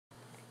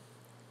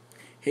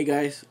Hey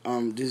guys,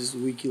 this is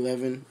week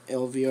 11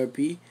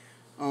 LVRP.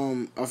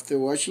 After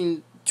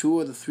watching two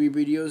of the three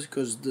videos,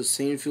 because the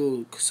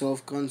Seinfeld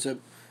self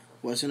concept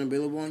wasn't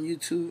available on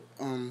YouTube,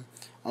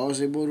 I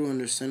was able to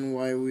understand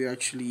why we are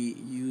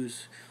actually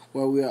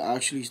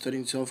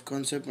studying self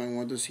concept and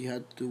what does he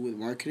have to do with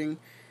marketing.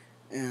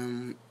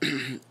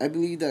 I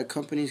believe that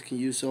companies can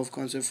use self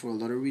concept for a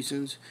lot of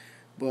reasons,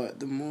 but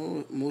the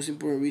most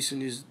important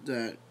reason is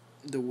that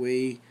the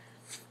way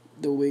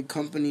the way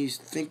companies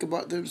think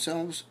about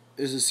themselves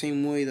is the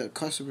same way that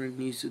customer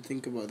needs to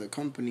think about the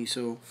company.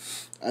 So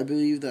I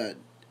believe that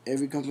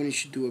every company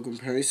should do a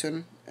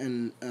comparison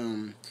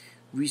and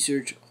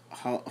research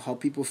how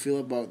people feel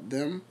about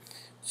them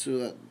so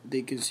that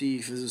they can see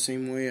if it's the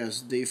same way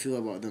as they feel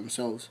about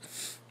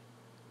themselves.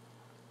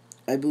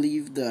 I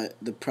believe that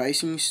the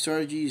pricing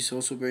strategy is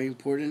also very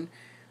important.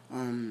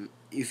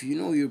 If you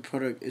know your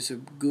product is a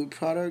good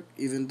product,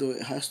 even though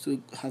it has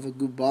to have a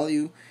good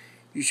value,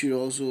 you should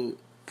also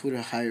put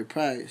a higher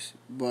price.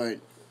 But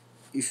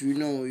if you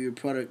know your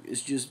product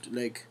is just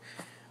like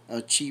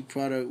a cheap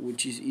product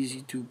which is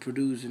easy to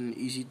produce and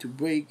easy to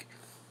break,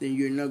 then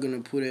you're not gonna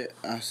put it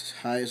as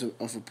high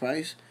of a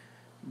price,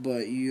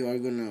 but you are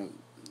gonna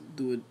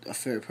do it a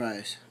fair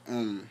price.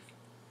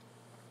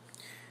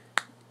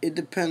 It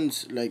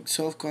depends. Like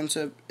self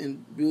concept, it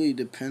really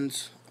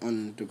depends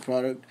on the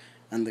product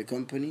and the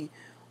company.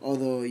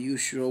 Although you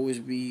should always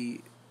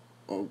be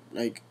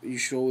you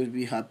should always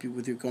be happy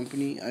with your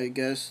company, I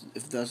guess,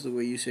 if that's the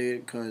way you say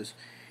it, because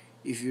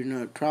if you're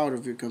not proud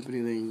of your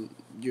company, then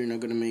you're not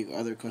gonna make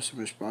other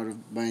customers proud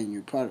of buying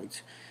your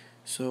products.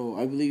 So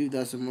I believe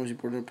that's the most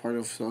important part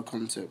of self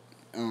concept.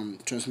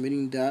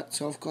 Transmitting that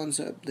self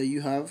concept that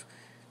you have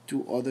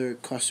to other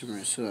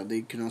customers so that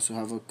they can also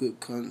have a good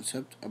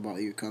concept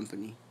about your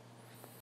company.